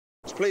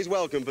Please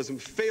welcome, for some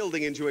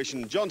fielding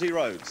intuition, Jonty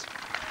Rhodes.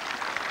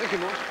 Thank you,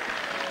 Mark.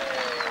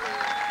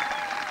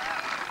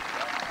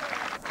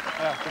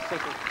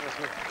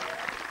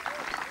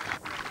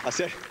 I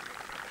said,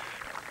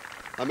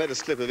 I meant a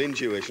slip of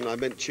intuition, I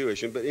meant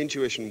tuition, but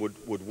intuition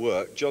would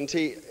work.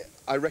 Jonty,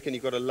 I reckon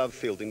you've got to love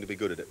fielding to be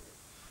good at it.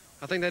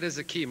 I think that is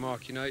the key,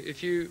 Mark. You know,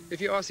 if you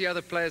ask the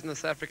other players in the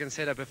South African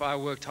setup if I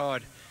worked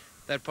hard,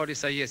 they'd probably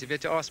say yes. If you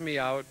had to ask me,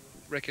 I would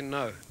reckon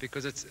no,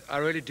 because I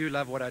really do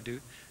love what I do,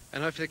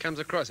 and hopefully it comes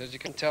across. As you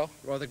can tell,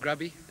 rather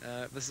grubby.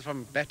 This is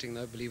from batting,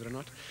 though, believe it or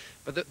not.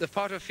 But the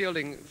part of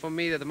fielding, for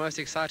me, the most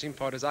exciting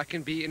part is I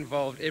can be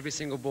involved every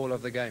single ball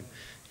of the game.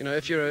 You know,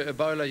 if you're a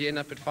bowler, you end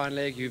up at fine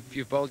leg,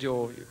 you've bowled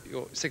your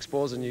 6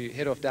 balls and you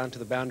head off down to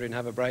the boundary and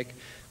have a break.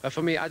 But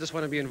for me, I just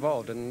want to be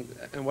involved, and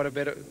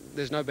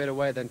there's no better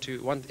way than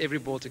to want every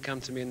ball to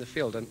come to me in the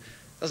field. And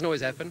it doesn't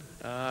always happen.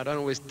 I don't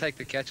always take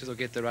the catches or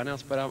get the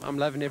run-outs, but I'm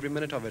loving every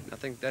minute of it. I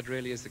think that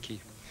really is the key.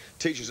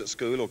 Teachers at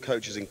school or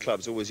coaches in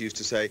clubs always used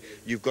to say,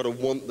 you've got to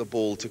want the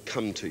ball to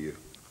come to you.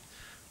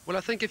 Well,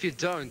 I think if you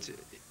don't,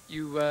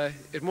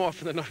 it more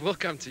often than not will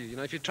come to you. You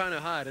know, if you're trying to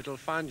hide, it'll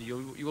find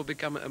you. You will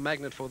become a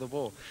magnet for the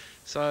ball.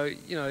 So,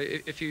 you know,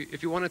 if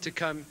you want it to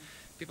come,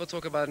 people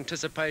talk about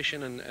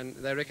anticipation, and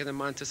they reckon that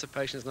my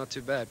anticipation is not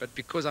too bad. But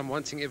because I'm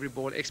wanting every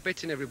ball,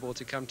 expecting every ball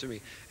to come to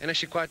me, and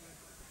actually quite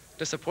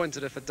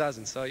disappointed if it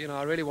doesn't. So, you know,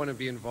 I really want to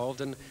be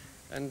involved, and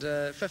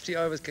 50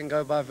 overs can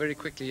go by very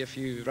quickly if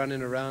you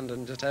running around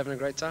and just having a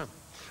great time.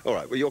 All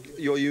right, well,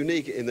 you're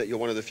unique in that you're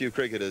one of the few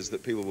cricketers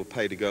that people will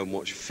pay to go and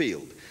watch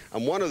field.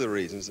 And one of the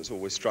reasons that's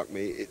always struck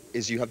me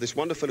is you have this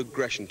wonderful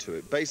aggression to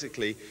it.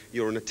 Basically,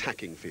 you're an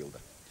attacking fielder.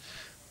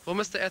 Well,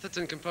 Mr.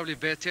 Atherton can probably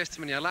bear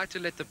testimony. I like to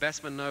let the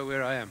batsman know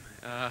where I am.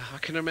 I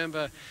can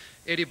remember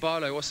Eddie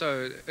Barlow,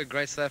 also a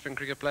great South African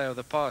cricket player of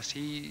the past.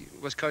 He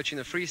was coaching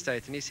the Free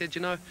State, and he said,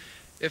 you know,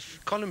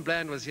 if Colin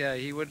Bland was here,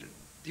 he would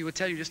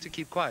tell you just to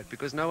keep quiet,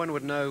 because no one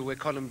would know where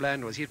Colin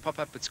Bland was. He'd pop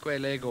up at square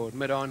leg or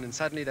mid-on, and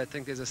suddenly they'd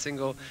think there's a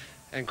single,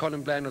 and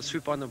Colin Bland would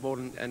swoop on the ball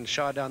and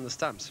shower down the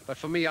stumps. But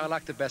for me, I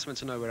like the batsman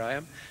to know where I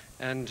am,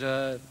 and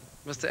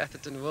Mr.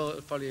 Atherton will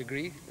probably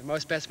agree.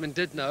 Most batsmen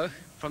did know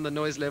from the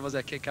noise levels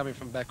that kept coming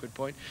from backward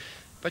point.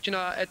 But, you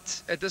know,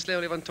 at this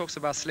level, everyone talks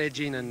about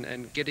sledging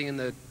and getting in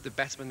the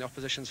batsman, the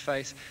opposition's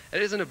face.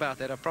 It isn't about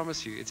that, I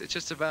promise you. It's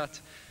just about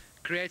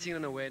creating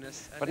an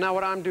awareness. But now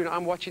what I'm doing,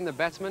 I'm watching the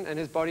batsman and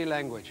his body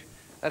language.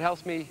 That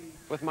helps me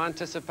with my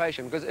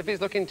anticipation, because if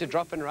he's looking to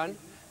drop and run,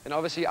 then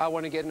obviously I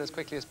want to get in as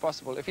quickly as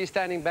possible. If he's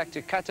standing back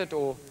to cut it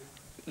or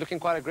looking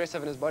quite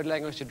aggressive in his body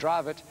language to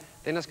drive it,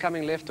 then it's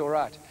coming left or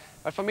right.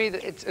 But for me,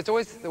 it's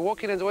always, the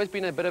walk-in has always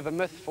been a bit of a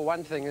myth. For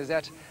one thing, is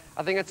that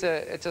I think it's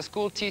a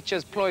school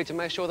teacher's ploy to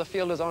make sure the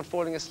fielders aren't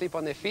falling asleep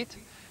on their feet,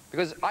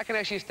 because I can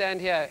actually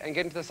stand here and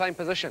get into the same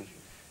position.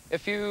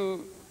 If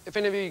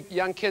any of you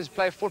young kids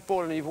play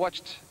football and you've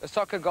watched a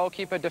soccer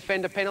goalkeeper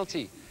defend a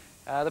penalty,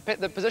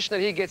 the position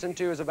that he gets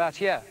into is about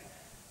here,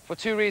 for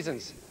 2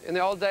 reasons. In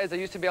the old days, they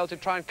used to be able to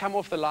try and come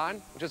off the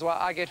line, which is why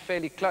I get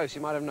fairly close,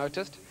 you might have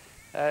noticed.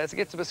 It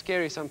gets a bit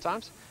scary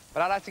sometimes,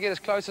 but I like to get as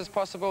close as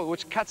possible,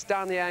 which cuts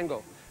down the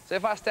angle. So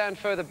if I stand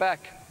further back,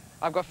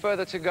 I've got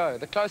further to go.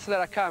 The closer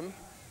that I come,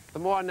 the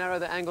more I narrow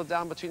the angle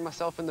down between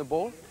myself and the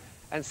ball.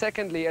 And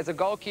secondly, as a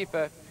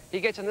goalkeeper,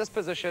 he gets in this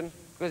position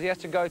because he has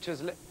to go to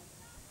his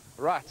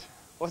right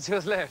or to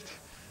his left.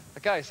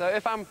 Okay, so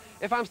if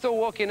I'm still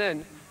walking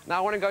in, now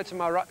I want to go to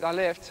my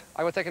left,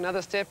 I will take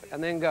another step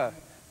and then go.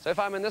 So if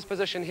I'm in this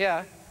position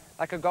here,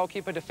 like a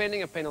goalkeeper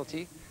defending a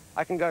penalty,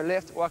 I can go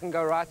left or I can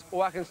go right,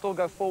 or I can still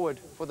go forward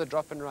for the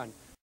drop and run.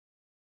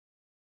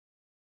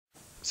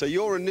 So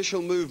your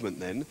initial movement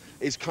then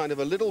is kind of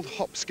a little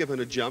hop, skip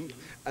and a jump,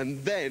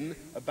 and then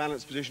a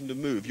balanced position to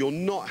move. You're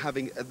not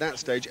having, at that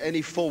stage,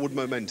 any forward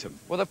momentum.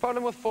 Well, the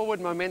problem with forward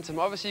momentum,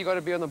 obviously you've got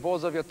to be on the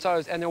balls of your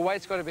toes, and your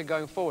weight's got to be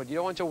going forward. You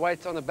don't want your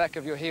weight on the back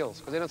of your heels,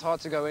 because then it's hard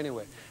to go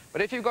anywhere.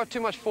 But if you've got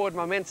too much forward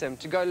momentum,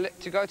 to go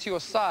to your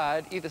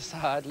side, either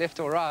side,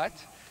 left or right,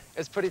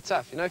 it's pretty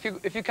tough. You know,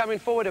 if you come in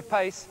forward at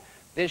pace,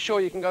 then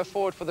sure, you can go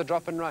forward for the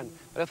drop and run.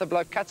 But if the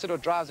bloke cuts it or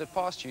drives it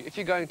past you, if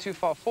you're going too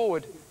far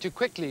forward, too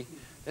quickly,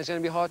 it's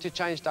going to be hard to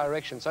change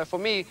direction. So for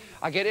me,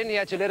 I get in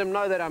here to let him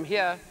know that I'm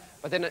here,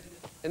 but then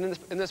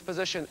in this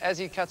position, as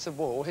he cuts the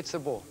ball or hits the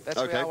ball, that's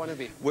okay. where I want to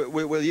be.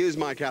 We'll use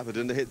Mike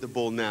Atherton to hit the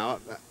ball now.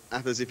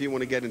 Athers, if you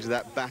want to get into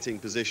that batting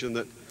position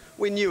that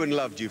we knew and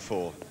loved you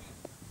for.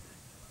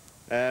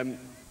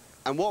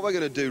 And what we're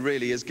going to do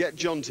really is get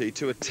Jonty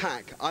to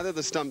attack either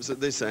the stumps at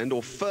this end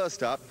or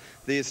first up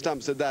the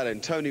stumps at that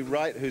end. Tony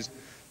Wright, who's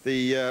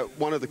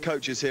one of the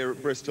coaches here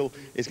at Bristol,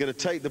 is going to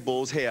take the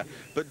balls here.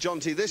 But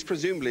Jonty, this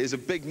presumably is a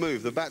big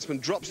move. The batsman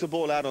drops the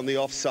ball out on the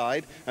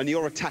offside and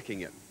you're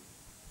attacking it.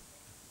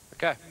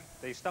 Okay.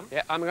 The stump?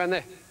 Yeah, I'm going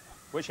there.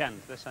 Which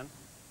end? This end?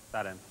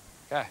 That end?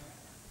 Okay.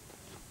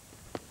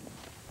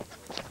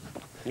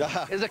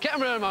 There's a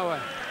camera in my way.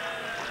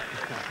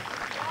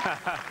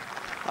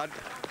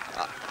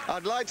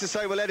 I'd like to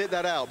say we'll edit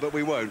that out, but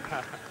we won't.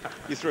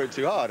 You threw it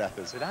too hard,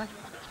 Athers. Did I?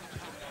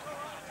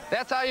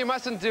 That's how you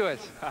mustn't do it.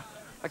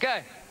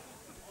 Okay.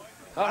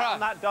 All right. On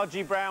that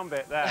dodgy brown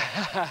bit there.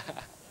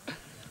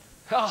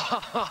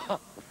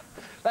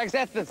 Thanks,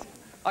 Ethers.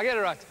 I'll get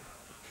it right.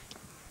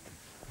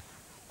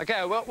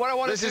 Okay, well, what I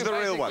want to do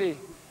basically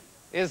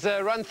is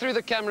run through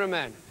the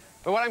cameraman.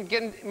 But what I'm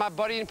getting my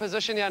body in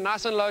position here,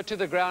 nice and low to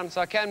the ground,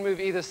 so I can move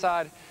either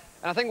side.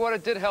 And I think what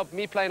it did help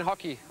me playing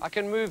hockey, I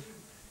can move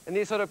in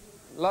these sort of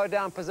low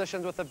down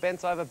positions with a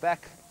bent over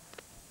back,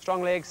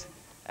 strong legs,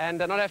 and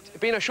not have to,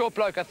 being a short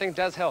bloke, I think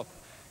does help.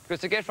 Because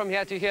to get from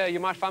here to here, you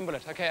might fumble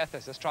it. Okay,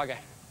 Ethers, let's try again.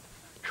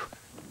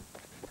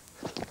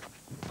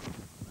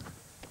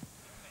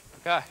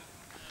 Okay.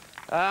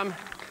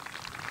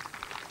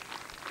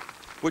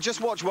 We'll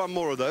just watch one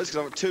more of those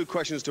because I've got 2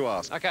 questions to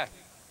ask. Okay.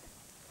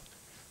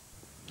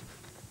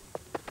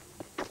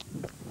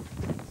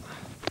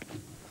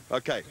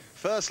 Okay,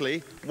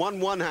 firstly,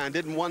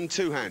 one-handed and one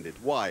two-handed.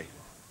 Why?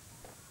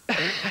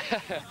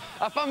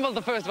 I fumbled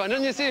the first one,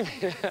 didn't you see me?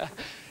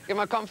 Get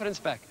my confidence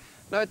back.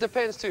 No, it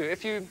depends too.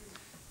 If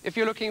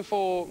you're looking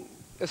for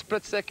a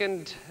split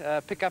second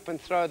pick up and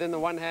throw, then the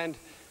one hand,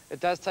 it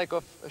does take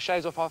off,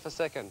 shaves off half a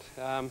second.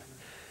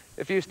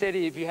 If you're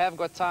steady, if you have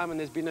got time and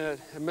there's been a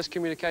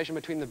miscommunication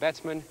between the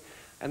batsmen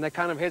and they're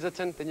kind of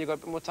hesitant, then you've got a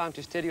bit more time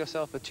to steady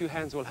yourself. The 2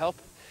 hands will help.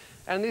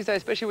 And these days,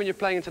 especially when you're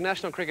playing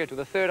international cricket with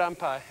a third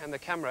umpire and the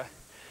camera,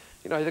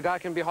 you know, the guy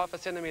can be half a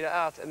centimetre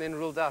out and then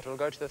ruled out. It'll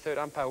go to the third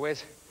umpire.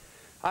 Whereas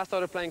I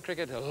started playing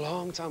cricket a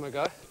long time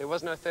ago. There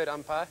was no third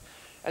umpire.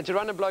 And to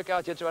run a bloke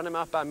out, you had to run him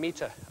out by a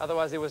metre.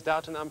 Otherwise, there was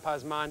doubt in the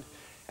umpire's mind.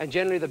 And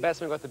generally, the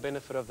batsman got the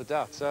benefit of the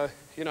doubt. So,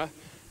 you know.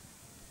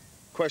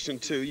 Question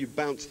 2, you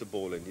bounced the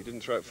ball in. You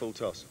didn't throw it full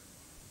toss.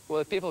 Well,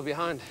 the people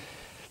behind,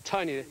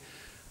 Tony.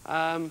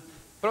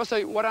 But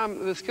also,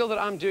 the skill that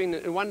I'm doing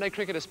in one-day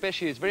cricket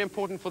especially is very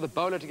important for the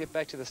bowler to get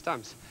back to the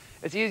stumps.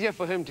 It's easier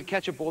for him to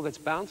catch a ball that's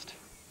bounced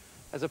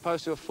as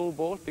opposed to a full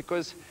ball,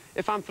 because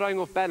if I'm throwing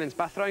off balance,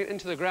 by throwing it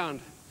into the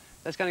ground,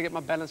 that's going to get my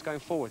balance going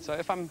forward. So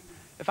if I'm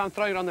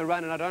throwing it on the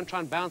run and I don't try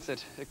and bounce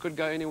it, it could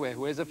go anywhere.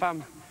 Whereas if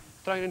I'm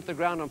throwing it into the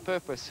ground on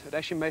purpose, it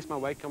actually makes my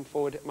weight come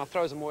forward. My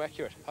throws are more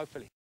accurate,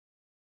 hopefully.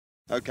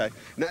 Okay.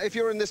 Now, if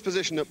you're in this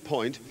position at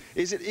point,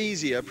 is it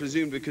easier,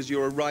 presumed because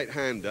you're a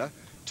right-hander,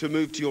 to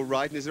move to your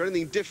right? And is there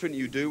anything different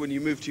you do when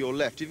you move to your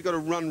left? If you've got to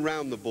run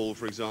round the ball,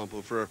 for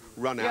example, for a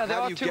run out, yeah, there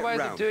how are do you 2 get ways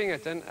round? of doing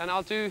it, and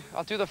I'll do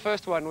the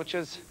first one, which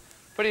is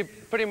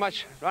pretty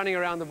much running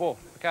around the ball.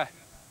 Okay.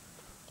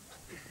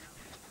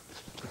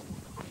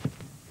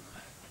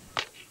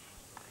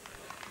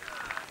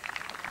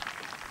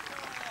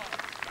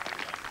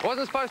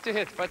 Wasn't supposed to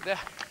hit, but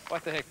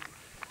what the heck.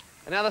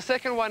 And now the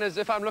second one is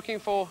if I'm looking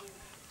for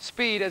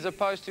speed as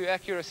opposed to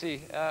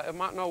accuracy. It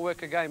might not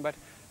work again, but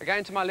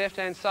again to my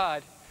left-hand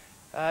side,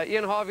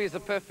 Ian Harvey is the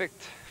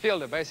perfect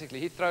fielder, basically.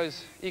 He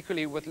throws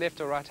equally with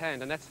left or right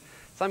hand, and that's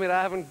something that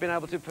I haven't been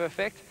able to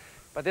perfect.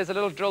 But there's a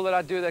little drill that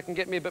I do that can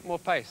get me a bit more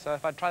pace. So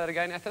if I try that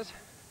again, Ethers.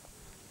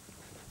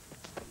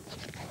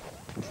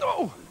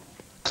 Oh!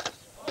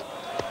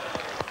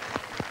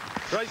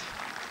 Right.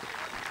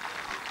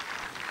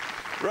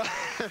 Right.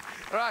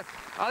 Right.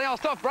 I think I'll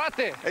stop right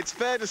there. It's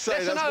fair to say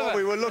Lesson that's over. what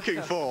we were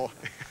looking for.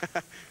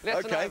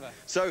 Lesson Okay, over.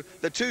 so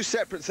the 2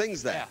 separate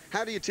things there. Yeah.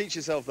 How do you teach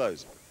yourself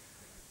those?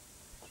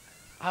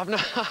 I've no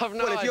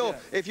Well, idea.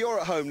 if you're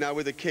at home now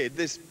with a kid,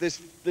 this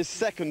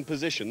second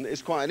position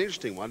is quite an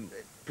interesting one,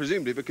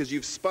 presumably because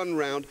you've spun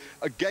round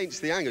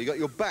against the angle. You've got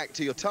your back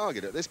to your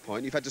target at this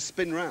point. You've had to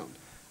spin round.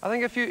 I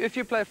think if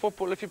you play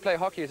football, if you play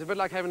hockey, it's a bit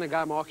like having a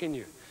guy marking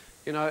you.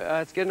 You know,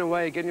 it's getting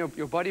away, getting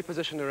your body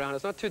positioned around.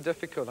 It's not too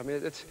difficult. I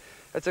mean,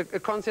 it's a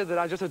concept that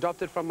I just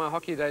adopted from my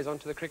hockey days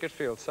onto the cricket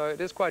field. So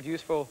it is quite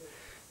useful,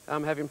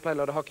 having played a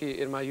lot of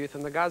hockey in my youth.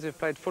 And the guys who've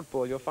played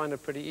football, you'll find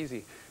it pretty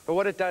easy. But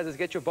what it does is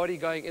get your body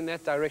going in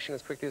that direction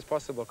as quickly as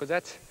possible, because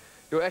that's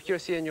your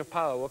accuracy and your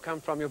power will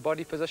come from your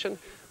body position.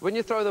 When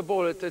you throw the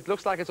ball, it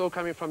looks like it's all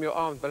coming from your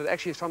arms, but it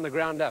actually is from the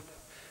ground up.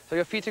 So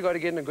your feet have got to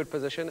get in a good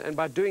position, and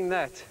by doing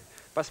that,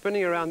 by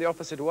spinning around the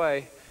opposite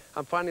way,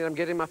 I'm finding I'm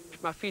getting my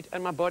feet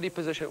and my body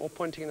position all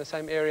pointing in the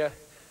same area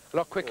a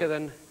lot quicker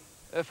than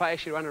if I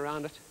actually run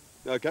around it.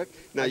 Okay.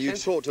 Now, you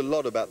talked a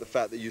lot about the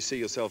fact that you see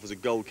yourself as a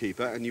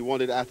goalkeeper, and you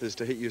wanted Athers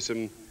to hit you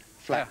some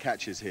flat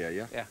catches here,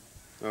 yeah? Yeah.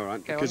 All right,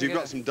 Okay, because you've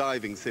got some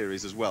diving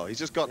theories as well. He's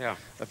just got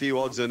a few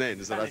odds and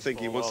ends that I think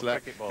he wants to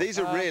let. These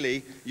are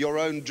really your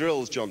own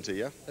drills, Jonty,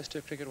 yeah? Let's do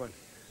a cricket one.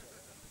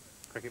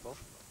 Cricket ball.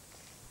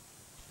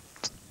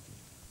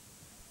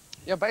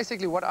 Yeah,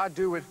 basically what I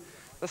do with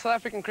the South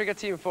African cricket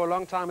team for a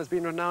long time has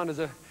been renowned as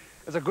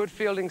a good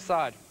fielding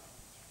side.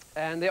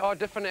 And there are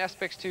different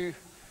aspects to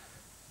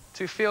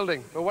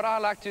fielding. But what I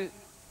like to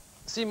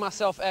see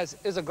myself as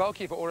is a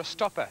goalkeeper or a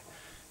stopper.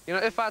 You know,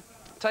 if I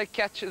take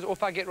catches or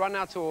if I get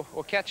run-outs or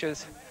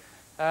catches,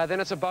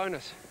 then it's a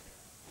bonus.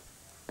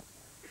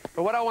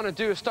 But what I want to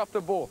do is stop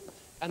the ball.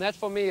 And that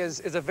for me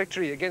is a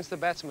victory against the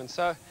batsman.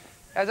 So,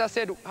 as I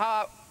said,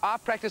 how I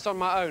practice on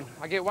my own.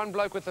 I get one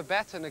bloke with a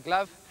bat and a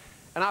glove,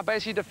 and I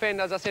basically defend,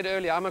 as I said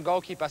earlier, I'm a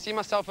goalkeeper. I see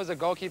myself as a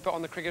goalkeeper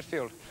on the cricket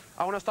field.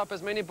 I want to stop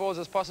as many balls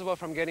as possible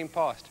from getting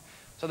past.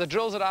 So the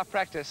drills that I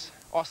practice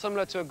are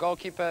similar to a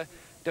goalkeeper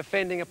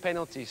defending a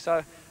penalty.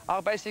 So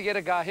I'll basically get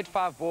a guy, hit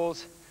 5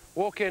 balls,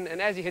 walk in,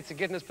 and as he hits it,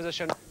 get in his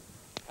position,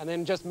 and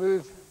then just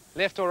move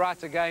left or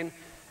right again.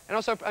 And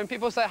also, and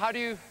people say, how do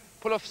you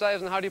pull off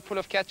saves and how do you pull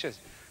off catches?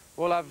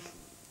 Well, I've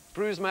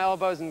bruised my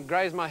elbows and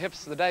grazed my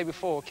hips the day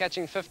before,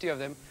 catching 50 of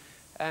them,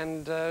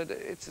 and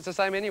it's the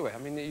same anyway. I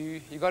mean,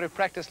 you got to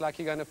practice like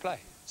you're going to play.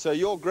 So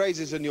your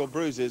grazes and your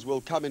bruises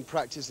will come in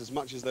practice as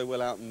much as they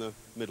will out in the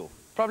middle?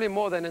 Probably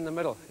more than in the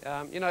middle.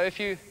 You know, if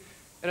you,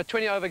 in a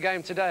 20-over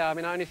game today, I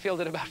mean, I only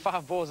fielded about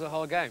 5 balls the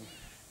whole game.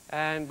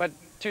 But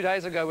 2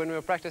 days ago when we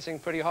were practicing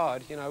pretty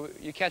hard, you know,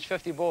 you catch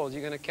 50 balls,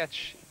 you're going to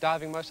catch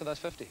diving most of those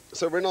 50.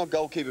 So we're in our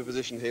goalkeeper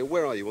position here.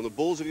 Where are you, on the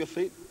balls of your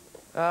feet?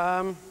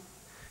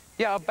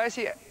 Yeah,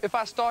 basically, if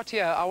I start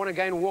here, I want to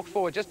go and walk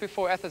forward. Just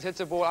before Athens hits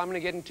a ball, I'm going to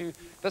get into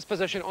this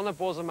position on the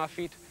balls of my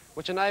feet,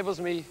 which enables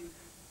me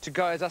to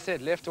go, as I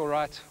said, left or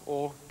right,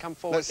 or come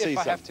forward if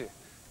I have to.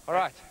 All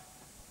right.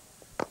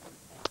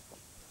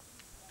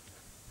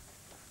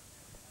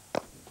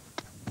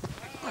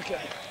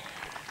 Okay.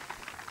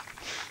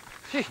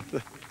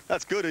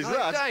 That's good, is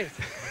that?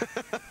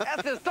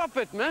 Athens, stop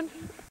it, man.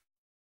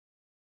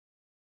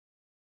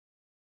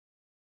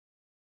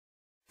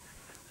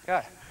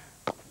 Okay.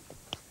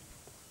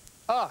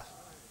 Ah,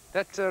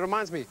 that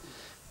reminds me.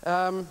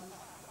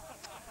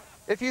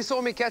 If you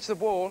saw me catch the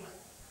ball,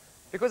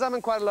 because I'm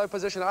in quite a low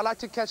position, I like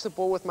to catch the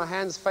ball with my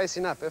hands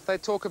facing up. If they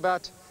talk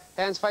about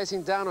hands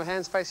facing down or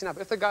hands facing up,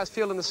 if the guy's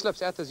feeling the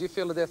slips, Athens, you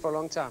feel it there for a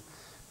long time.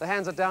 The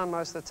hands are down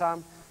most of the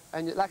time,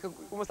 and you're like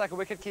almost like a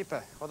wicket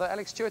keeper. Although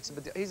Alex Stewart's,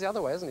 but he's the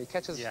other way, isn't he? He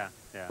catches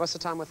most of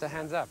the time with the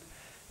hands up.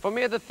 For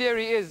me, the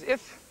theory is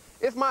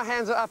if my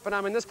hands are up and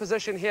I'm in this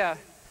position here,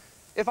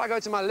 if I go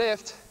to my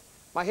left,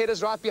 my head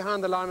is right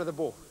behind the line of the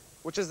ball,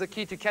 which is the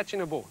key to catching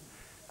a ball,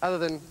 other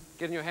than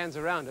getting your hands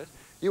around it.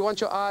 You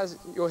want your eyes,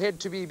 your head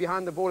to be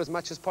behind the ball as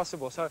much as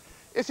possible. So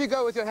if you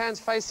go with your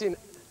hands facing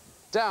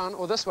down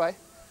or this way,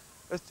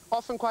 it's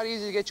often quite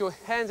easy to get your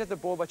hands at the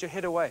ball but your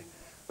head away.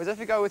 Whereas if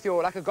you go with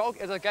your, like a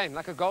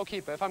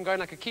goalkeeper, if I'm going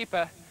like a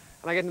keeper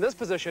and I get in this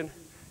position,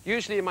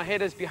 usually my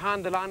head is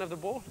behind the line of the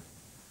ball.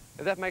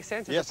 If that makes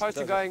sense? As opposed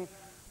to going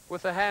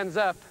with the hands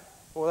up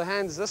or the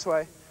hands this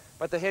way,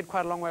 but the head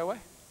quite a long way away.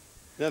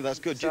 Yeah, that's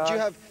good. So,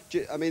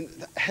 I mean,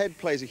 the head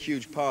plays a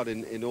huge part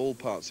in all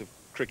parts of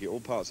cricket, all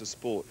parts of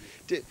sport.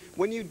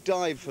 When you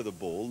dive for the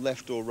ball,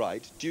 left or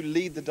right, do you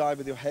lead the dive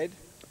with your head?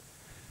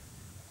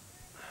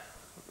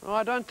 No,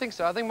 I don't think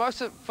so. I think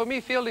for me,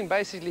 fielding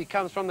basically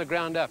comes from the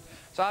ground up.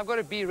 So I've got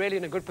to be really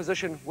in a good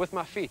position with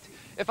my feet.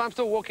 If I'm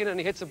still walking and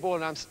he hits the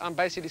ball and I'm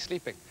basically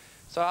sleeping.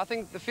 So I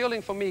think the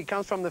fielding for me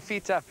comes from the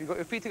feet up.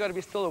 Your feet have got to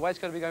be still, the weight's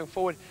got to be going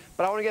forward,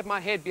 but I want to get my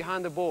head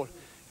behind the ball.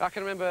 I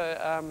can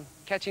remember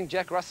catching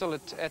Jack Russell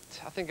I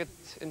think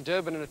in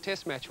Durban in a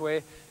test match where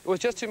it was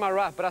just to my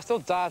right, but I still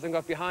dived and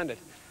got behind it.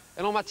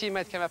 And all my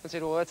teammates came up and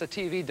said, well, that's a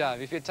TV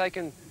dive. If you'd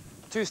taken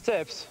 2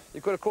 steps,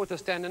 you could have caught her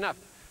standing up.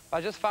 But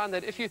I just found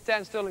that if you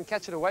stand still and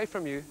catch it away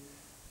from you,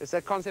 it's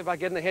that concept about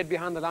getting the head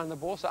behind the line of the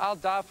ball. So I'll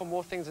dive for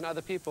more things than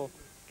other people,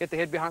 get the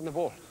head behind the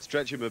ball.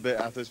 Stretch him a bit,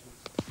 Athens.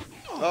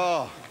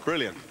 Oh,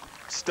 brilliant.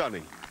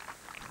 Stunning.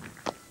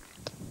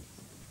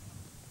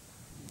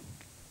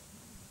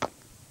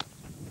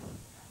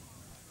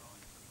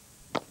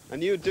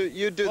 And you do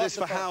this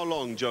for how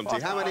long,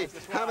 Jonty? How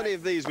many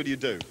of these would you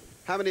do?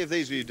 How many of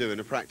these will you do in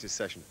a practice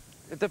session?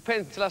 It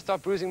depends until I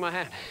start bruising my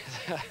hand.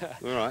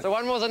 All right. So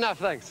 1 more's enough,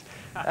 thanks.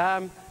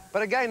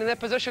 But again, in that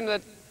position,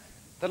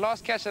 the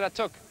last catch that I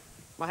took,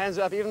 my hands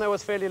were up, even though it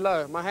was fairly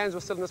low, my hands were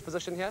still in this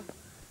position here.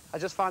 I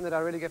just find that I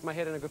really get my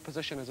head in a good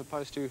position as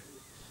opposed to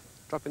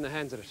dropping the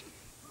hands at it.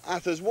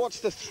 Athens, what's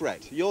the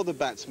threat? You're the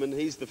batsman,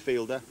 he's the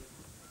fielder.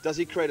 Does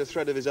he create a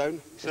threat of his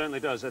own? Certainly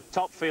does. A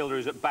top fielder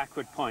is at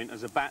backward point.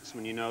 As a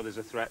batsman, you know there's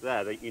a threat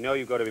there. You know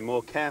you've got to be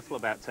more careful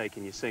about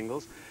taking your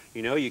singles.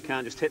 You know you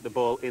can't just hit the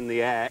ball in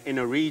the air in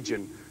a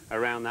region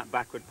around that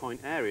backward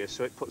point area,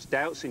 so it puts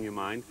doubts in your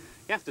mind.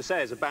 You have to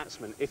say, as a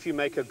batsman, if you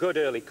make a good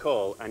early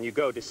call and you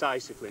go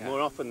decisively,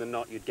 more often than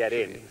not you'd get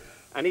in.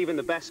 And even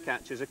the best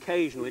catchers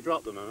occasionally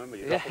drop them. I remember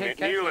you dropping it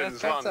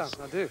Newlands once.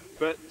 I do.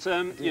 But,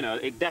 you know,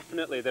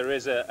 definitely there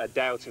is a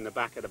doubt in the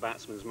back of the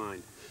batsman's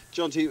mind.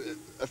 Jonty,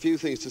 a few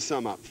things to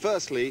sum up.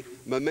 Firstly,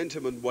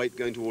 momentum and weight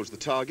going towards the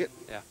target.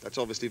 Yeah. That's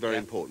obviously very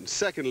important.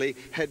 Secondly,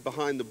 head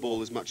behind the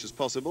ball as much as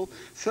possible.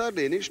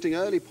 Thirdly, an interesting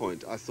early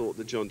point I thought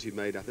that Jonty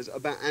made, Athens,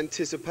 about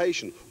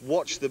anticipation.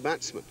 Watch the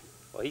batsman.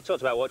 Well, he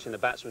talked about watching the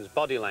batsman's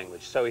body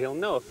language, so he'll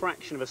know a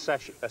fraction of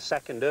a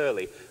second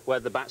early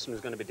whether the batsman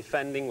is going to be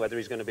defending, whether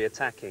he's going to be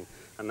attacking,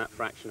 and that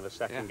fraction of a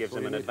second gives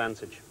him an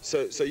advantage.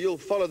 So you'll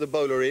follow the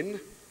bowler in,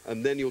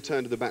 and then you'll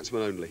turn to the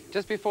batsman only.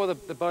 Just before the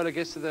bowler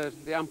gets to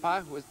the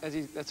umpire,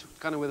 that's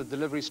kind of where the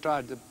delivery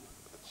stride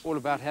all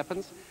about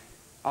happens.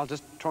 I'll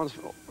just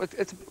transfer.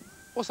 It's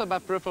also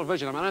about peripheral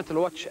vision. I mean, I don't have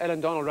to watch Alan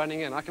Donald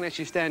running in. I can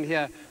actually stand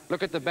here,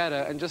 look at the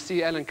batter, and just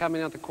see Alan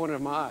coming out the corner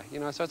of my eye.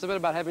 You know, so it's a bit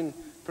about having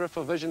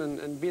peripheral vision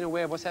and being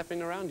aware of what's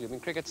happening around you. I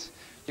mean,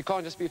 you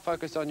can't just be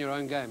focused on your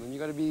own game,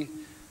 and I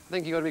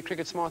think you've got to be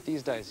cricket smart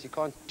these days. You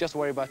can't just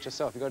worry about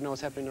yourself. You've got to know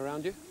what's happening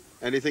around you.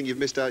 Anything you've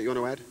missed out you want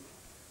to add?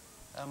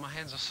 My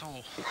hands are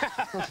sore.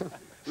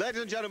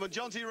 Ladies and gentlemen,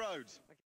 Jonty Rhodes.